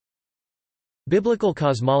Biblical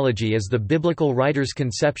cosmology is the biblical writer's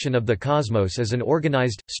conception of the cosmos as an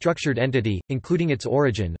organized, structured entity, including its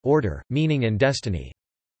origin, order, meaning and destiny.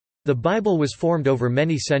 The Bible was formed over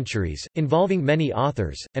many centuries, involving many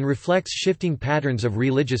authors, and reflects shifting patterns of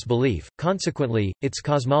religious belief. Consequently, its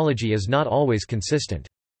cosmology is not always consistent.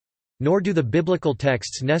 Nor do the biblical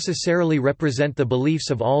texts necessarily represent the beliefs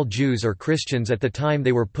of all Jews or Christians at the time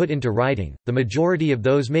they were put into writing. The majority of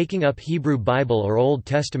those making up Hebrew Bible or Old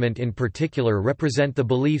Testament in particular represent the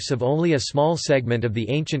beliefs of only a small segment of the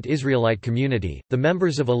ancient Israelite community, the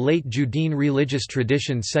members of a late Judean religious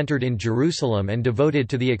tradition centered in Jerusalem and devoted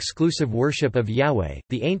to the exclusive worship of Yahweh.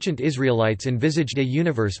 The ancient Israelites envisaged a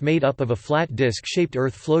universe made up of a flat disc-shaped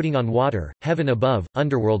earth floating on water, heaven above,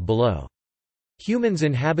 underworld below. Humans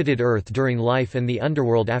inhabited Earth during life and the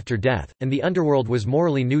underworld after death, and the underworld was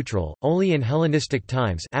morally neutral. Only in Hellenistic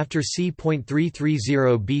times after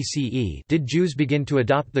c.330 BCE did Jews begin to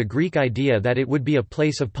adopt the Greek idea that it would be a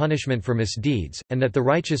place of punishment for misdeeds, and that the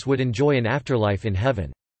righteous would enjoy an afterlife in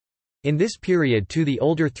heaven. In this period too the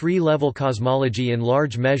older three-level cosmology in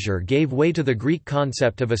large measure gave way to the Greek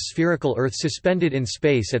concept of a spherical Earth suspended in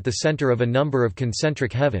space at the center of a number of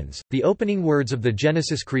concentric heavens. The opening words of the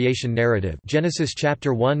Genesis creation narrative, Genesis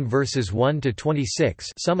chapter 1 verses 1 to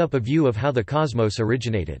 26, sum up a view of how the cosmos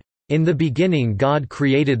originated. In the beginning God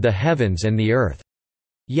created the heavens and the earth.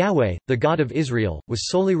 Yahweh, the God of Israel, was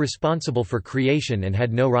solely responsible for creation and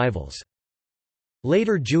had no rivals.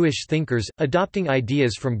 Later Jewish thinkers, adopting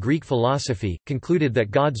ideas from Greek philosophy, concluded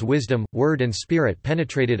that God's wisdom, word and spirit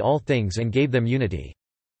penetrated all things and gave them unity.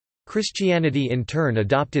 Christianity in turn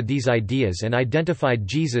adopted these ideas and identified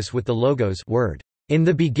Jesus with the Logos word. In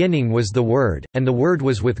the beginning was the Word, and the Word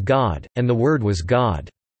was with God, and the Word was God.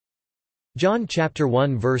 John chapter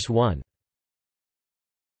 1 verse 1.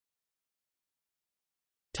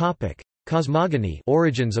 Topic: Cosmogony,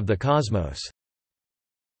 origins of the cosmos.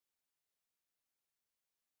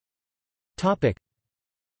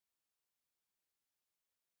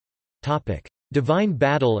 Divine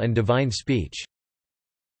battle and divine speech.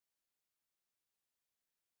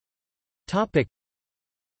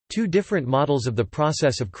 Two different models of the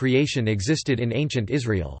process of creation existed in ancient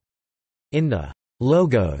Israel. In the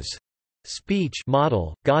Logos speech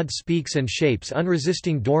model, God speaks and shapes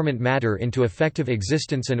unresisting dormant matter into effective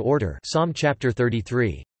existence and order. Psalm chapter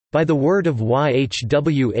 33. By the word of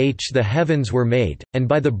Yhwh the heavens were made, and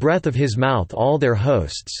by the breath of his mouth all their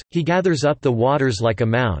hosts. He gathers up the waters like a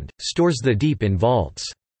mound, stores the deep in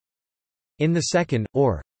vaults. In the second,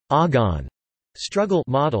 or Agon struggle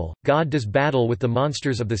model, God does battle with the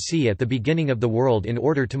monsters of the sea at the beginning of the world in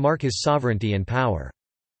order to mark his sovereignty and power.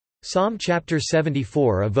 Psalm chapter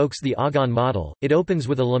 74 evokes the Agon model. It opens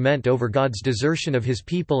with a lament over God's desertion of his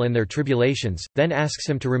people and their tribulations, then asks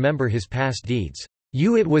him to remember his past deeds.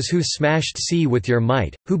 You it was who smashed sea with your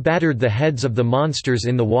might, who battered the heads of the monsters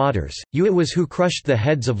in the waters, you it was who crushed the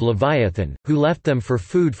heads of Leviathan, who left them for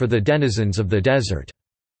food for the denizens of the desert.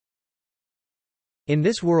 In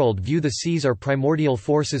this world view the seas are primordial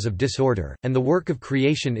forces of disorder, and the work of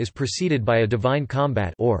creation is preceded by a divine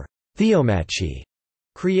combat or theomachy.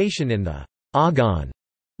 Creation in the Agon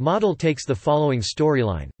model takes the following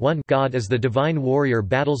storyline. 1. God as the divine warrior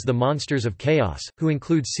battles the monsters of chaos, who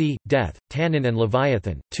include sea, death, Tannin and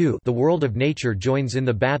Leviathan. 2. The world of nature joins in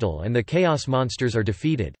the battle and the chaos monsters are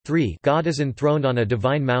defeated. 3. God is enthroned on a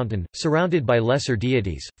divine mountain, surrounded by lesser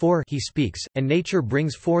deities. 4. He speaks, and nature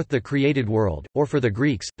brings forth the created world, or for the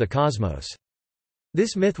Greeks, the cosmos.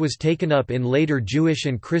 This myth was taken up in later Jewish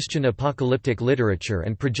and Christian apocalyptic literature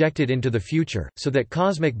and projected into the future, so that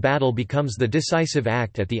cosmic battle becomes the decisive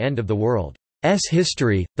act at the end of the world's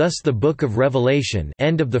history. Thus the Book of Revelation,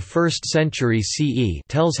 end of the 1st century CE,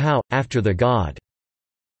 tells how, after the God's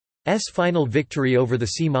final victory over the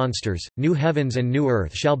sea monsters, new heavens and new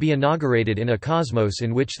earth shall be inaugurated in a cosmos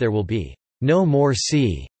in which there will be no more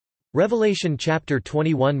sea. Revelation chapter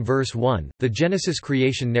 21 verse 1, the Genesis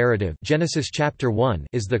creation narrative, Genesis chapter 1,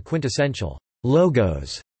 is the quintessential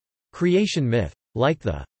Logos creation myth. Like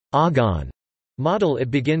the Agon model, it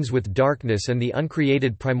begins with darkness and the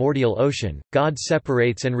uncreated primordial ocean. God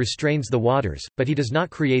separates and restrains the waters, but he does not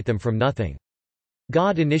create them from nothing.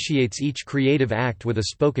 God initiates each creative act with a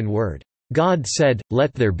spoken word. God said,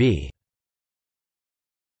 "Let there be,"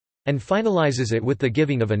 and finalizes it with the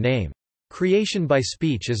giving of a name. Creation by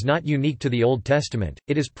speech is not unique to the Old Testament,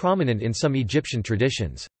 it is prominent in some Egyptian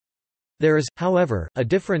traditions. There is, however, a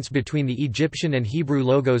difference between the Egyptian and Hebrew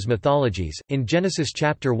Logos mythologies. In Genesis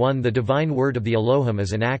chapter 1 the divine word of the Elohim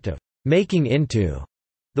is an act of making into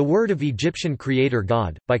The word of Egyptian creator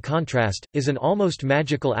God, by contrast, is an almost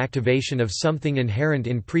magical activation of something inherent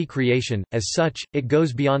in pre-creation. As such, it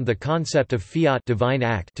goes beyond the concept of fiat divine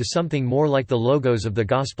act to something more like the logos of the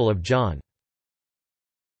Gospel of John.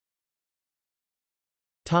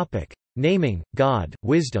 Topic: Naming, God,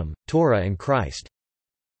 wisdom, Torah and Christ.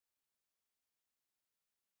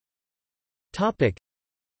 Topic: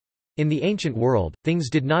 In the ancient world, things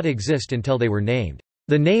did not exist until they were named.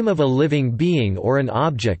 The name of a living being or an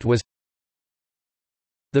object was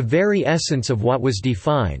the very essence of what was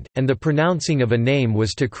defined, and the pronouncing of a name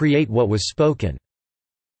was to create what was spoken.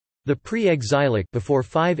 The pre-exilic before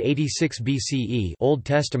 586 BCE Old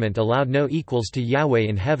Testament allowed no equals to Yahweh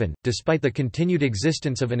in heaven, despite the continued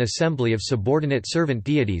existence of an assembly of subordinate servant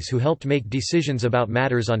deities who helped make decisions about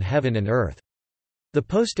matters on heaven and earth. The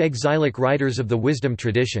post-exilic writers of the wisdom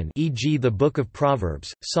tradition, e.g. the Book of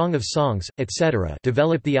Proverbs, Song of Songs, etc.,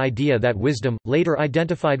 developed the idea that wisdom, later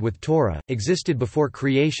identified with Torah, existed before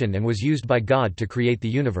creation and was used by God to create the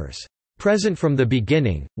universe. Present from the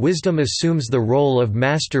beginning, wisdom assumes the role of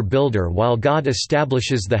master builder while God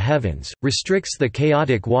establishes the heavens, restricts the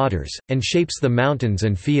chaotic waters, and shapes the mountains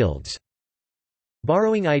and fields.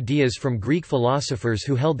 Borrowing ideas from Greek philosophers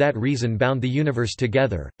who held that reason bound the universe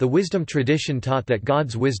together, the wisdom tradition taught that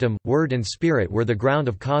God's wisdom, word and spirit were the ground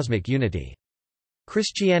of cosmic unity.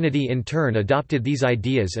 Christianity in turn adopted these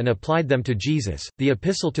ideas and applied them to Jesus. The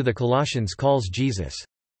Epistle to the Colossians calls Jesus,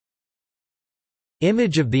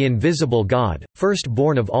 "Image of the invisible God,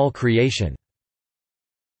 firstborn of all creation,"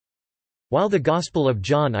 while the Gospel of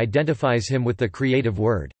John identifies him with the creative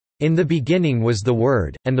word. In the beginning was the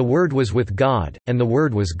Word, and the Word was with God, and the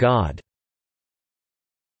Word was God.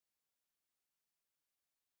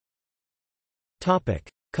 Topic: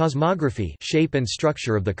 Cosmography, shape and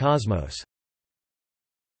structure of the cosmos.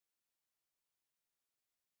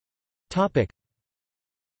 Topic: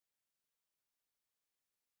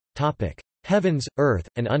 Heavens, earth,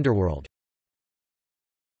 and underworld.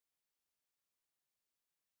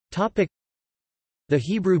 Topic: The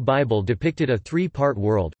Hebrew Bible depicted a three-part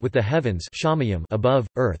world, with the heavens above,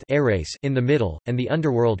 earth in the middle, and the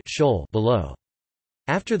underworld below.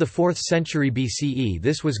 After the 4th century BCE,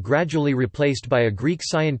 this was gradually replaced by a Greek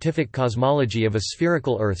scientific cosmology of a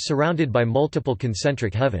spherical earth surrounded by multiple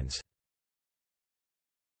concentric heavens.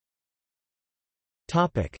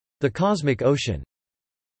 The cosmic ocean.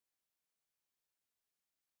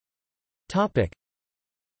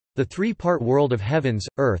 The three-part world of heavens,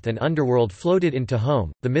 earth and underworld floated into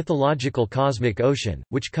Home, the mythological cosmic ocean,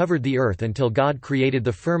 which covered the earth until God created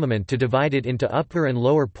the firmament to divide it into upper and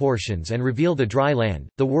lower portions and reveal the dry land.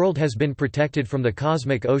 The world has been protected from the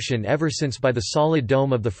cosmic ocean ever since by the solid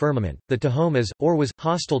dome of the firmament. The Tehom is, or was,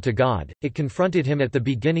 hostile to God. It confronted him at the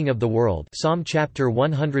beginning of the world, Psalm chapter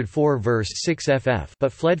 104 verse 6 ff,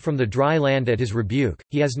 but fled from the dry land at his rebuke.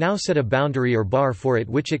 He has now set a boundary or bar for it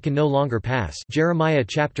which it can no longer pass. Jeremiah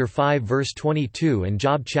chapter 5 verse 22 and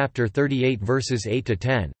Job chapter 38 verses 8 to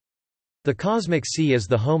 10. The cosmic sea is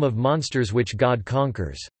the home of monsters which God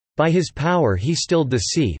conquers. By his power he stilled the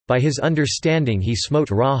sea, by his understanding he smote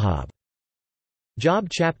Rahab. Job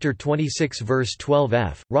chapter 26 verse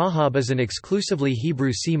 12f. Rahab is an exclusively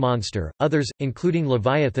Hebrew sea monster. Others, including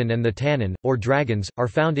Leviathan and the Tannin, or dragons, are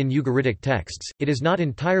found in Ugaritic texts. It is not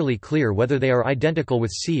entirely clear whether they are identical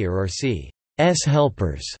with Seer or Sea's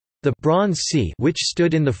helpers. The bronze sea, which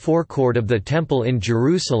stood in the forecourt of the temple in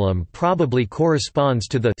Jerusalem, probably corresponds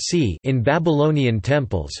to the sea in Babylonian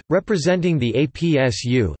temples, representing the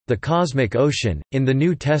Apsu, the cosmic ocean. In the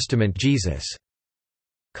New Testament, Jesus'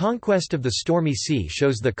 conquest of the stormy sea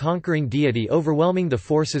shows the conquering deity overwhelming the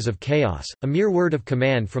forces of chaos. A mere word of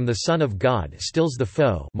command from the Son of God stills the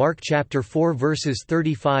foe. Mark chapter 4 verses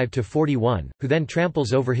 35 to 41, who then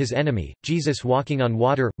tramples over his enemy. Jesus walking on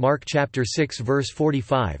water. Mark chapter 6 verse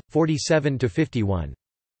 45, 47 to 51.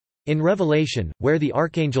 In Revelation, where the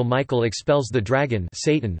archangel Michael expels the dragon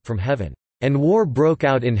Satan from heaven, and war broke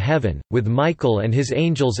out in heaven, with Michael and his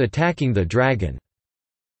angels attacking the dragon.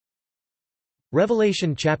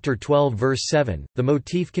 Revelation chapter 12 verse 7, the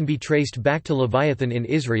motif can be traced back to Leviathan in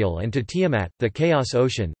Israel and to Tiamat, the Chaos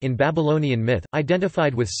Ocean, in Babylonian myth,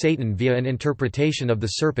 identified with Satan via an interpretation of the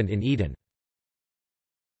serpent in Eden.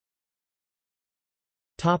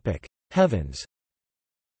 Heavens.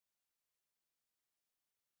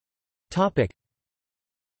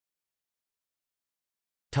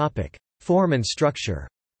 Form and structure.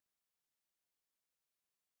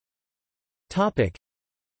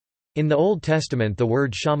 In the Old Testament, the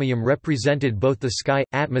word shamayim represented both the sky,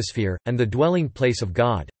 atmosphere, and the dwelling place of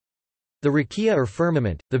God. The rakia or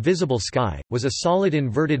firmament, the visible sky, was a solid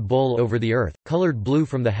inverted bowl over the earth, colored blue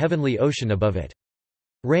from the heavenly ocean above it.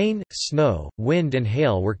 Rain, snow, wind and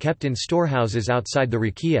hail were kept in storehouses outside the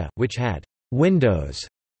rakia, which had windows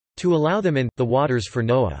to allow them in. The waters for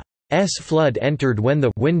Noah's flood entered when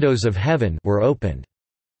the windows of heaven were opened.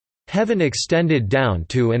 Heaven extended down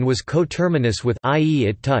to and was coterminous with, i.e.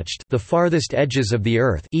 it touched, the farthest edges of the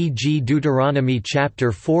earth, e.g. Deuteronomy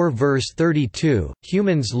chapter 4 verse 32.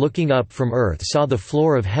 Humans looking up from earth saw the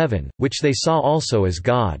floor of heaven, which they saw also as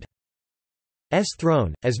God's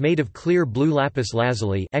throne, as made of clear blue lapis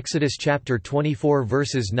lazuli, Exodus chapter 24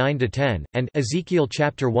 verses 9 to 10, and Ezekiel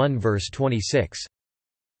chapter 1 verse 26.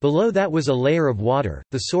 Below that was a layer of water,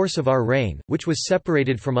 the source of our rain, which was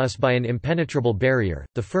separated from us by an impenetrable barrier,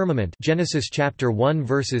 the firmament, Genesis chapter 1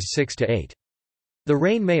 verses 6 to 8. The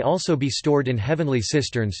rain may also be stored in heavenly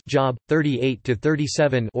cisterns, Job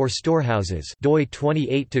 38-37, or storehouses, Doi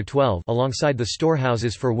 28-12, alongside the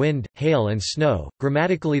storehouses for wind, hail and snow.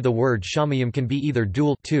 Grammatically the word shamayim can be either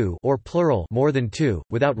dual two or plural more than two,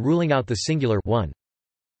 without ruling out the singular one.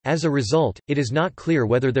 As a result, it is not clear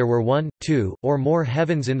whether there were one, two, or more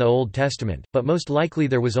heavens in the Old Testament, but most likely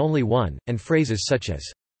there was only one, and phrases such as,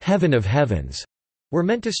 "heaven of heavens," were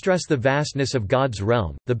meant to stress the vastness of God's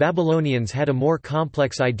realm. The Babylonians had a more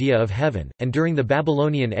complex idea of heaven, and during the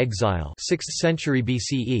Babylonian exile 6th century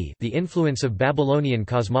BCE, the influence of Babylonian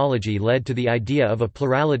cosmology led to the idea of a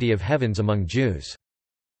plurality of heavens among Jews.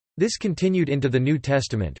 This continued into the New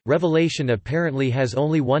Testament. Revelation apparently has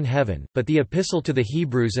only one heaven, but the Epistle to the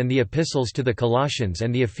Hebrews and the Epistles to the Colossians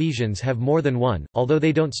and the Ephesians have more than one, although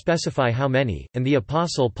they don't specify how many, and the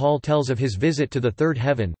Apostle Paul tells of his visit to the third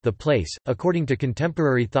heaven, the place, according to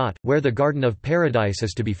contemporary thought, where the Garden of Paradise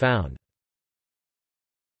is to be found.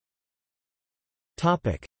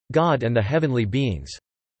 God and the heavenly beings.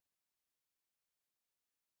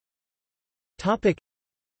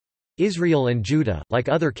 Israel and Judah, like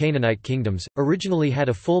other Canaanite kingdoms, originally had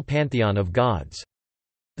a full pantheon of gods.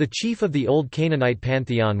 The chief of the old Canaanite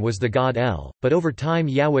pantheon was the god El, but over time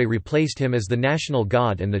Yahweh replaced him as the national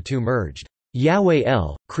god and the two merged. Yahweh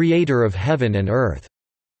El, creator of heaven and earth.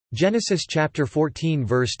 Genesis chapter 14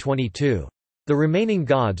 verse 22. The remaining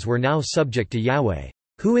gods were now subject to Yahweh.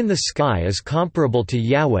 Who in the sky is comparable to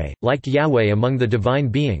Yahweh, like Yahweh among the divine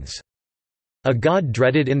beings? A god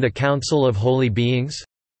dreaded in the council of holy beings?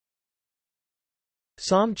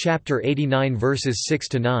 Psalm chapter 89 verses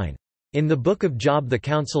 6-9. In the Book of Job, the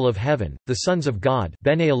Council of Heaven, the sons of God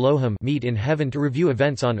B'nai Elohim meet in heaven to review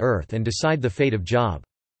events on earth and decide the fate of Job.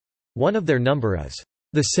 One of their number is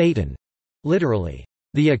the Satan, literally,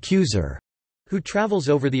 the accuser, who travels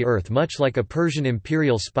over the earth much like a Persian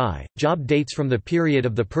imperial spy. Job dates from the period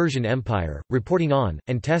of the Persian Empire, reporting on,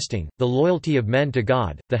 and testing, the loyalty of men to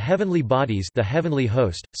God. The heavenly bodies, the heavenly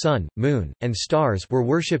host, sun, moon, and stars were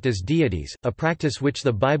worshipped as deities, a practice which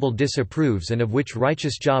the Bible disapproves and of which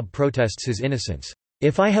righteous Job protests his innocence.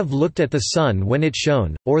 If I have looked at the sun when it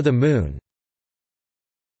shone, or the moon,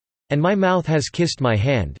 and my mouth has kissed my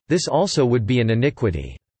hand, this also would be an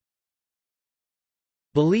iniquity.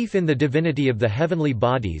 Belief in the divinity of the heavenly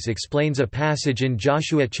bodies explains a passage in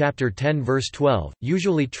Joshua chapter 10 verse 12,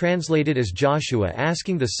 usually translated as Joshua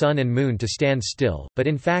asking the sun and moon to stand still, but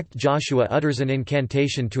in fact Joshua utters an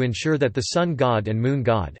incantation to ensure that the sun god and moon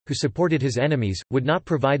god, who supported his enemies, would not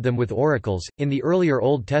provide them with oracles. In the earlier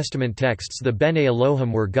Old Testament texts the B'nai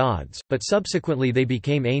Elohim were gods, but subsequently they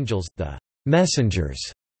became angels, the messengers,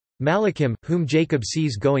 Malachim, whom Jacob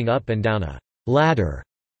sees going up and down a ladder,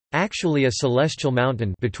 actually a celestial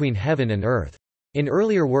mountain between heaven and earth. In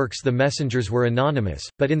earlier works the messengers were anonymous,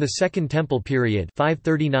 but in the Second Temple period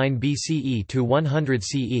 539 BCE to 100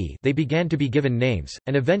 CE they began to be given names,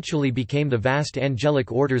 and eventually became the vast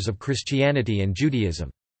angelic orders of Christianity and Judaism.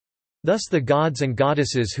 Thus the gods and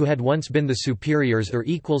goddesses who had once been the superiors or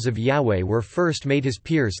equals of Yahweh were first made his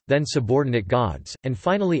peers, then subordinate gods, and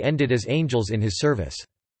finally ended as angels in his service.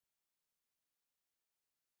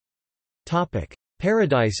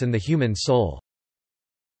 Paradise and the human soul.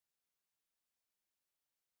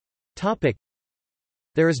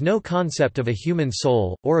 There is no concept of a human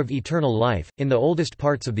soul, or of eternal life, in the oldest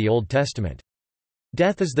parts of the Old Testament.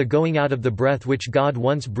 Death is the going out of the breath which God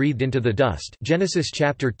once breathed into the dust. Genesis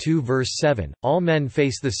chapter 2 verse 7. All men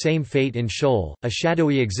face the same fate in Sheol, a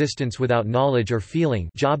shadowy existence without knowledge or feeling.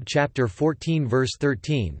 Job chapter 14 verse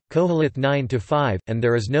 13. Koheleth 9-5. And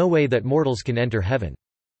there is no way that mortals can enter heaven.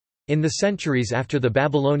 In the centuries after the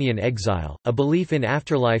Babylonian exile, a belief in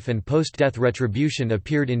afterlife and post-death retribution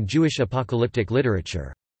appeared in Jewish apocalyptic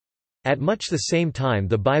literature. At much the same time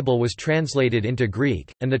the Bible was translated into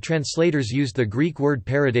Greek, and the translators used the Greek word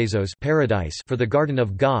paradeisos paradise for the garden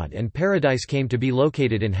of God, and paradise came to be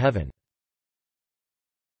located in heaven.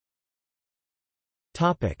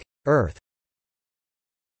 Earth.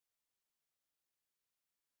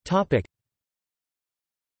 Topic.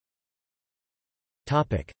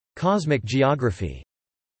 Topic. Cosmic geography.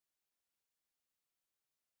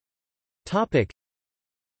 Topic.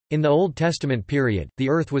 In the Old Testament period, the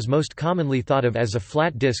Earth was most commonly thought of as a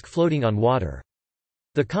flat disk floating on water.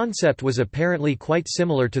 The concept was apparently quite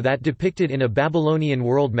similar to that depicted in a Babylonian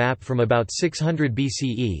world map from about 600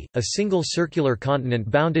 BCE, a single circular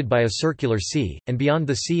continent bounded by a circular sea, and beyond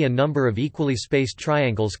the sea a number of equally spaced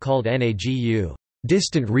triangles called Nagu,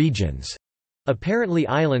 distant regions, apparently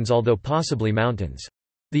islands although possibly mountains.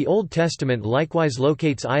 The Old Testament likewise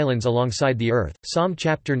locates islands alongside the earth. Psalm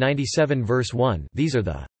chapter 97 verse 1, these are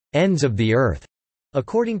the ends of the earth.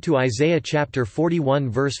 According to Isaiah chapter 41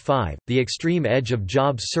 verse 5, the extreme edge of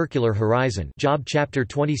Job's circular horizon, Job chapter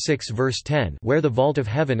 26 verse 10, where the vault of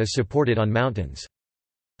heaven is supported on mountains.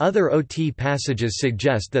 Other OT passages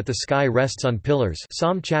suggest that the sky rests on pillars,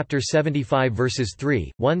 Psalm chapter 75 verses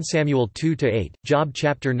 3, 1 Samuel 2-8, Job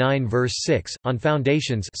chapter 9 verse 6, on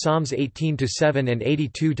foundations, Psalms 18-7 and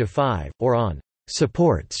 82-5, or on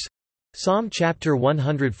supports, Psalm chapter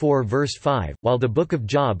 104 verse 5, while the Book of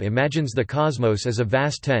Job imagines the cosmos as a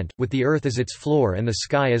vast tent, with the earth as its floor and the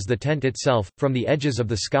sky as the tent itself. From the edges of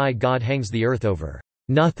the sky God hangs the earth over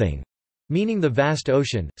nothing, meaning the vast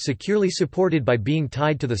ocean, securely supported by being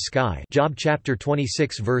tied to the sky. Job chapter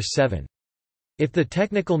 26 verse 7. If the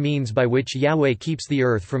technical means by which Yahweh keeps the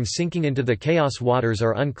earth from sinking into the chaos waters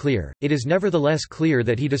are unclear, it is nevertheless clear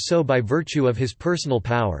that he does so by virtue of his personal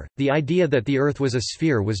power. The idea that the earth was a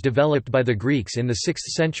sphere was developed by the Greeks in the 6th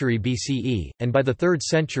century BCE, and by the 3rd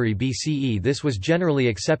century BCE this was generally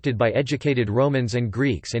accepted by educated Romans and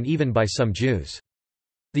Greeks and even by some Jews.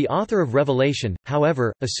 The author of Revelation,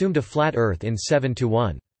 however, assumed a flat earth in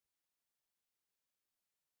 7-1.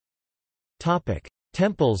 Topic: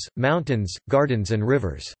 Temples, mountains, gardens and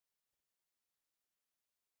rivers.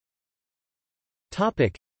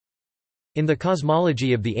 In the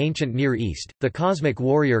cosmology of the ancient Near East, the cosmic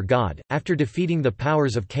warrior god, after defeating the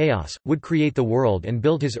powers of chaos, would create the world and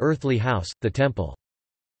build his earthly house, the temple.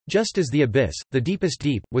 Just as the abyss, the deepest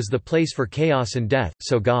deep, was the place for chaos and death,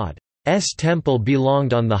 so God's temple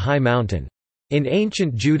belonged on the high mountain. In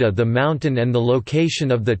ancient Judah the mountain and the location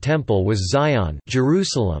of the temple was Zion,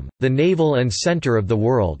 Jerusalem, the navel and center of the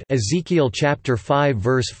world. Ezekiel chapter 5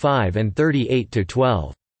 verse 5 and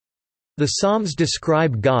 38-12. The Psalms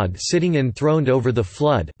describe God sitting enthroned over the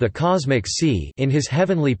flood, the cosmic sea, in his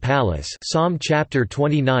heavenly palace. Psalm chapter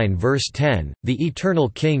 29 verse 10, the eternal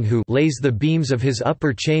king who lays the beams of his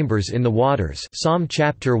upper chambers in the waters. Psalm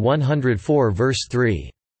chapter 104 verse 3.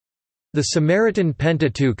 The Samaritan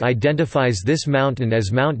Pentateuch identifies this mountain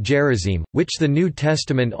as Mount Gerizim, which the New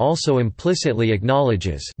Testament also implicitly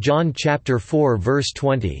acknowledges. John chapter 4 verse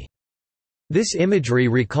 20. This imagery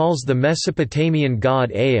recalls the Mesopotamian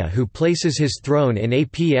god Ea who places his throne in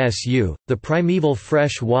Apsu, the primeval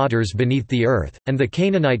fresh waters beneath the earth, and the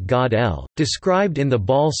Canaanite god El, described in the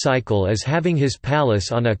Baal cycle as having his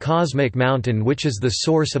palace on a cosmic mountain which is the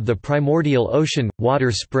source of the primordial ocean,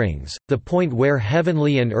 water springs, the point where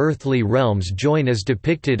heavenly and earthly realms join as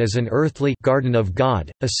depicted as an earthly garden of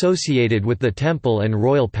God, associated with the temple and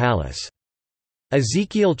royal palace.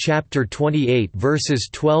 Ezekiel chapter 28 verses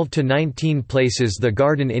 12-19 places the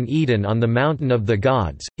Garden in Eden on the mountain of the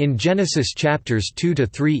gods. In Genesis chapters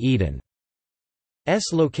 2-3 Eden's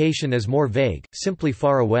location is more vague, simply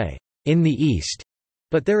far away, in the east,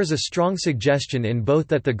 but there is a strong suggestion in both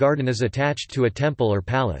that the garden is attached to a temple or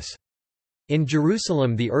palace. In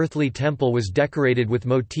Jerusalem the earthly temple was decorated with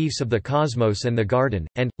motifs of the cosmos and the garden,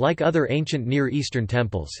 and, like other ancient Near Eastern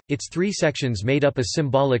temples, its 3 sections made up a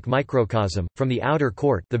symbolic microcosm, from the outer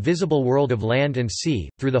court, the visible world of land and sea,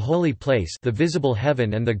 through the holy place, the visible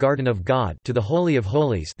heaven and the garden of God, to the Holy of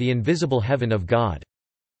Holies, the invisible heaven of God.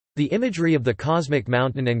 The imagery of the cosmic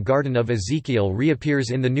mountain and garden of Ezekiel reappears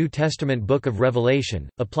in the New Testament book of Revelation,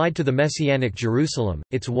 applied to the messianic Jerusalem,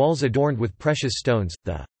 its walls adorned with precious stones,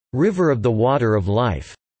 the river of the water of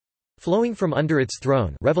life, flowing from under its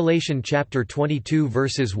throne. Revelation chapter 22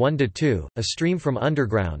 verses 1-2, a stream from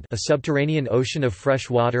underground, a subterranean ocean of fresh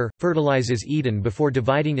water, fertilizes Eden before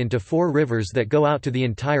dividing into 4 rivers that go out to the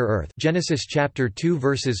entire earth. Genesis chapter 2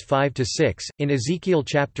 verses 5-6, in Ezekiel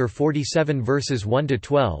chapter 47 verses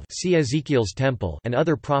 1-12, see Ezekiel's temple, and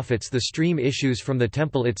other prophets. The stream issues from the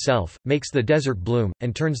temple itself, makes the desert bloom,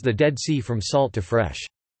 and turns the Dead Sea from salt to fresh.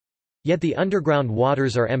 Yet the underground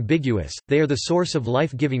waters are ambiguous, they are the source of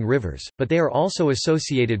life-giving rivers, but they are also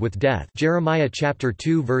associated with death. Jeremiah chapter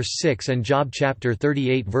 2 verse 6 and Job chapter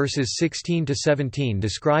 38 verses 16-17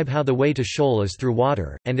 describe how the way to Sheol is through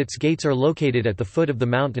water, and its gates are located at the foot of the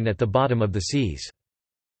mountain at the bottom of the seas.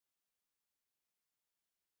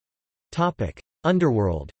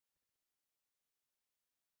 Underworld.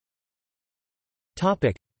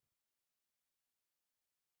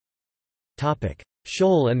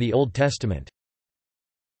 Sheol and the Old Testament.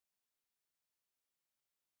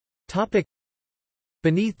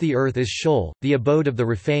 Beneath the earth is Sheol, the abode of the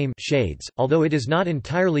Rephaim shades, although it is not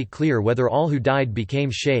entirely clear whether all who died became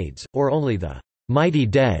shades, or only the mighty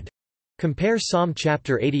dead. Compare Psalm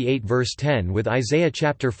chapter 88 verse 10 with Isaiah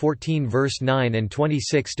chapter 14 verse 9 and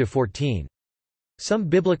 26-14. Some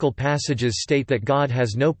biblical passages state that God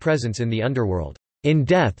has no presence in the underworld. In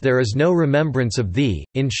death there is no remembrance of thee,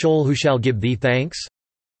 in Sheol who shall give thee thanks?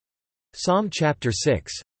 Psalm chapter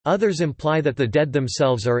 6. Others imply that the dead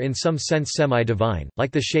themselves are in some sense semi-divine,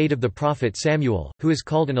 like the shade of the prophet Samuel, who is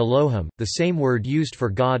called an Elohim, the same word used for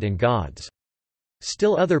God and gods.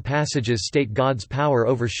 Still other passages state God's power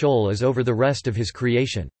over Sheol as over the rest of his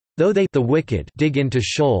creation. Though they the wicked dig into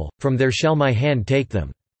Sheol, from there shall my hand take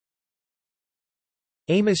them.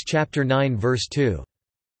 Amos chapter 9 verse 2.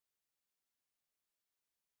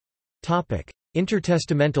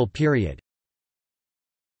 Intertestamental period.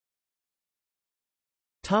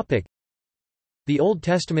 The Old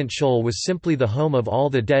Testament Sheol was simply the home of all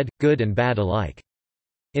the dead, good and bad alike.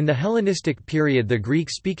 In the Hellenistic period, the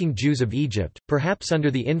Greek-speaking Jews of Egypt, perhaps under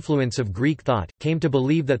the influence of Greek thought, came to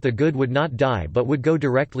believe that the good would not die but would go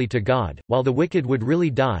directly to God, while the wicked would really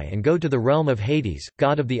die and go to the realm of Hades,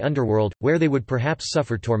 god of the underworld, where they would perhaps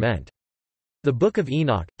suffer torment. The Book of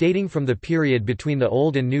Enoch, dating from the period between the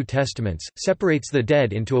Old and New Testaments, separates the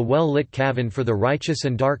dead into a well-lit cavern for the righteous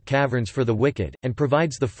and dark caverns for the wicked, and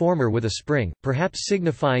provides the former with a spring, perhaps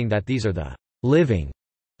signifying that these are the living,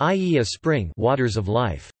 i.e. a spring, waters of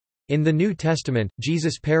life. In the New Testament,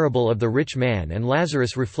 Jesus' parable of the rich man and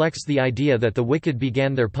Lazarus reflects the idea that the wicked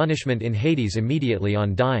began their punishment in Hades immediately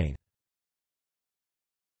on dying.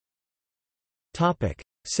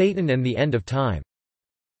 Satan and the end of time.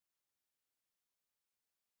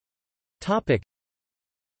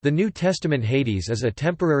 The New Testament Hades is a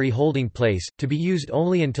temporary holding place, to be used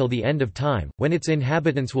only until the end of time, when its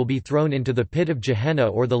inhabitants will be thrown into the pit of Gehenna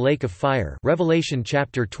or the lake of fire. Revelation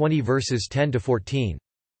chapter 20 verses 10-14.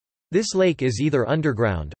 This lake is either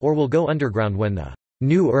underground, or will go underground when the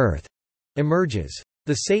new earth emerges.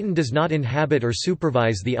 The Satan does not inhabit or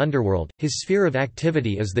supervise the underworld, his sphere of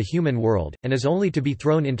activity is the human world, and is only to be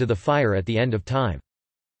thrown into the fire at the end of time.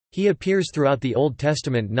 He appears throughout the Old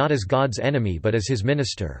Testament not as God's enemy but as his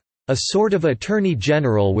minister, a sort of attorney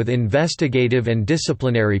general with investigative and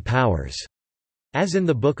disciplinary powers, as in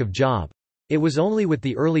the Book of Job. It was only with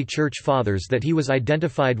the early Church Fathers that he was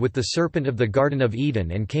identified with the serpent of the Garden of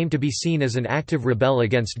Eden and came to be seen as an active rebel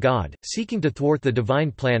against God, seeking to thwart the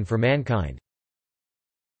divine plan for mankind.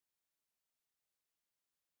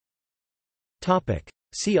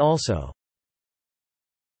 See also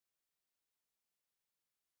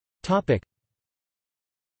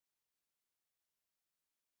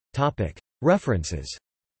References.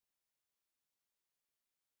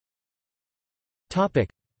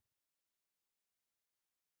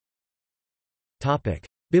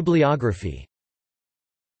 Bibliography.